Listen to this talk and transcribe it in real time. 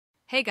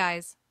Hey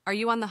guys, are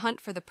you on the hunt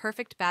for the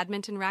perfect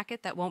badminton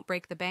racket that won't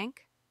break the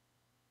bank?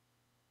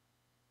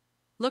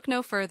 Look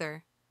no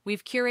further.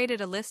 We've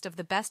curated a list of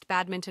the best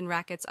badminton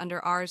rackets under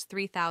Rs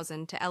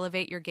 3000 to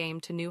elevate your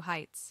game to new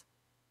heights.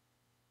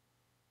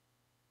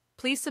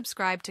 Please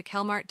subscribe to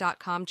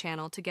Khelmart.com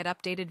channel to get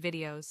updated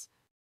videos.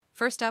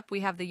 First up,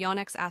 we have the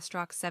Yonex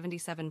Astrox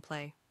 77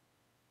 Play.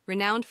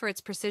 Renowned for its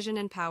precision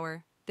and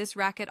power, this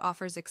racket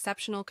offers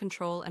exceptional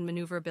control and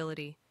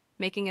maneuverability,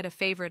 making it a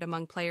favorite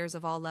among players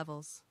of all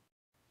levels.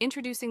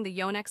 Introducing the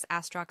Yonex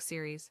Astrox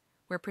series,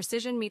 where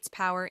precision meets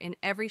power in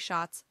every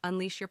shot.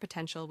 Unleash your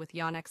potential with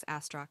Yonex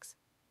Astrox.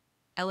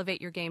 Elevate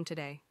your game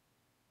today.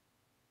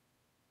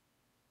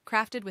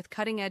 Crafted with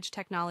cutting-edge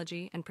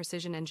technology and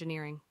precision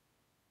engineering,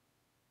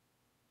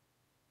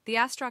 the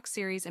Astrox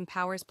series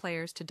empowers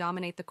players to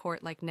dominate the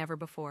court like never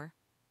before.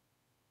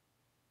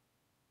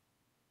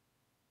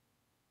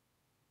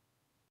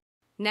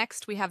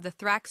 Next, we have the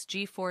Thrax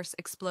G-Force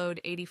Explode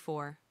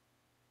 84.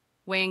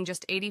 Weighing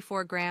just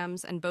 84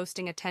 grams and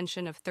boasting a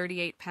tension of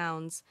 38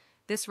 pounds,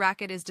 this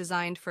racket is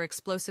designed for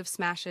explosive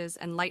smashes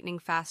and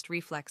lightning-fast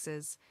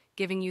reflexes,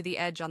 giving you the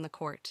edge on the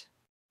court.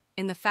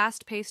 In the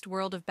fast-paced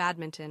world of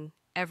badminton,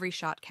 every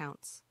shot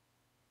counts.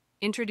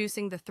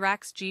 Introducing the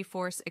Thrax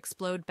G-Force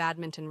Explode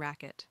Badminton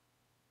Racket.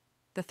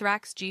 The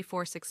Thrax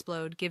G-Force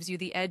Explode gives you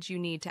the edge you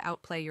need to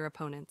outplay your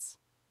opponents.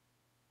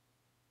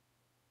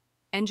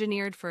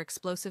 Engineered for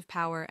explosive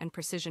power and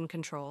precision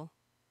control.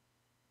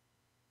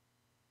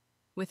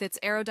 With its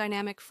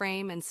aerodynamic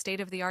frame and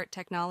state-of-the-art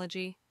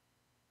technology,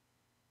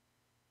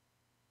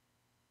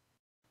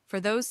 for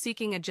those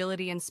seeking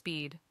agility and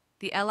speed,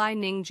 the Li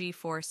Ning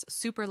G-Force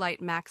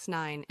Superlight Max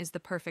 9 is the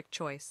perfect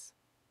choice.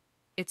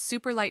 Its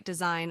superlight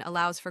design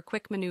allows for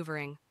quick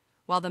maneuvering,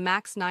 while the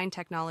Max 9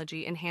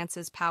 technology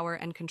enhances power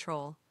and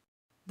control.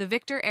 The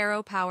Victor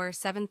Aero Power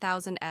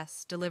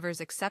 7000S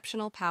delivers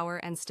exceptional power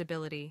and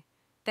stability,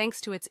 thanks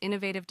to its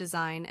innovative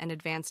design and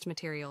advanced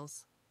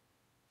materials.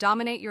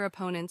 Dominate your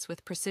opponents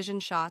with precision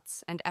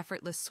shots and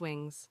effortless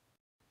swings.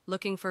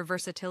 Looking for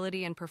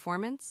versatility and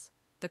performance?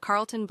 The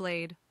Carlton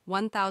Blade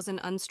 1000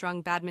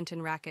 Unstrung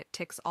Badminton Racket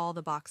ticks all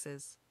the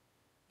boxes.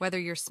 Whether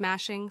you're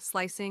smashing,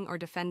 slicing, or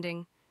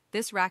defending,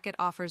 this racket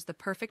offers the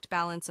perfect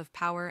balance of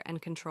power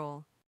and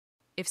control.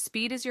 If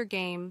speed is your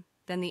game,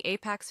 then the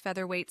Apex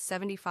Featherweight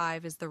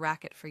 75 is the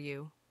racket for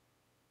you.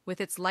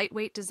 With its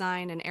lightweight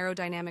design and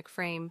aerodynamic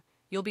frame,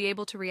 you'll be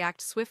able to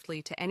react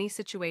swiftly to any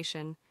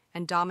situation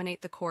and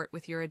dominate the court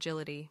with your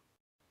agility.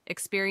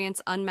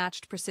 Experience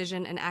unmatched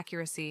precision and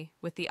accuracy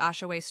with the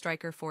Ashaway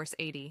Striker Force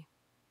 80.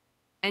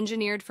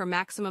 Engineered for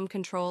maximum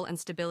control and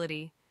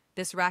stability,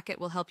 this racket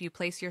will help you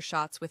place your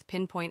shots with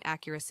pinpoint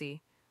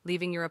accuracy,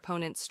 leaving your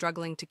opponents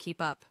struggling to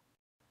keep up.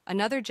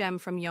 Another gem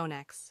from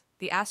Yonex,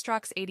 the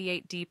Astrox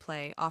 88D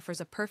Play offers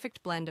a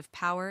perfect blend of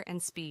power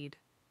and speed.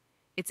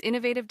 Its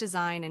innovative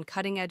design and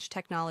cutting-edge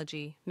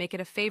technology make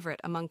it a favorite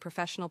among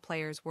professional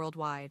players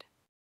worldwide.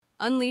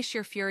 Unleash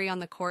your fury on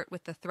the court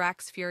with the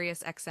Thrax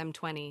Furious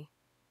XM20.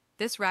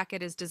 This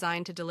racket is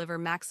designed to deliver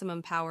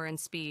maximum power and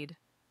speed,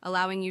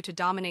 allowing you to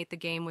dominate the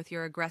game with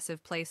your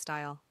aggressive play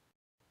style.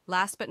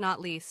 Last but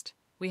not least,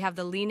 we have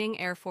the Li-Ning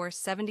Air Force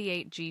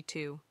 78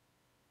 G2.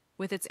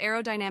 With its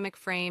aerodynamic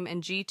frame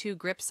and G2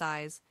 grip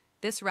size,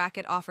 this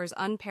racket offers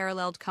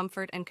unparalleled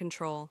comfort and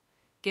control,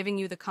 giving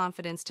you the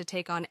confidence to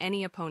take on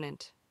any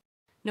opponent.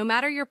 No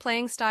matter your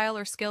playing style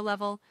or skill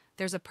level,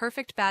 there's a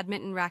perfect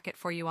badminton racket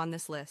for you on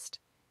this list.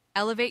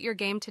 Elevate your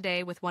game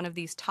today with one of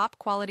these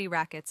top-quality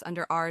rackets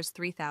under Rs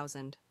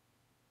 3000.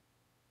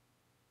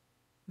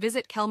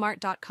 Visit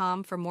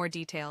Khelmart.com for more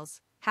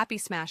details. Happy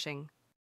smashing!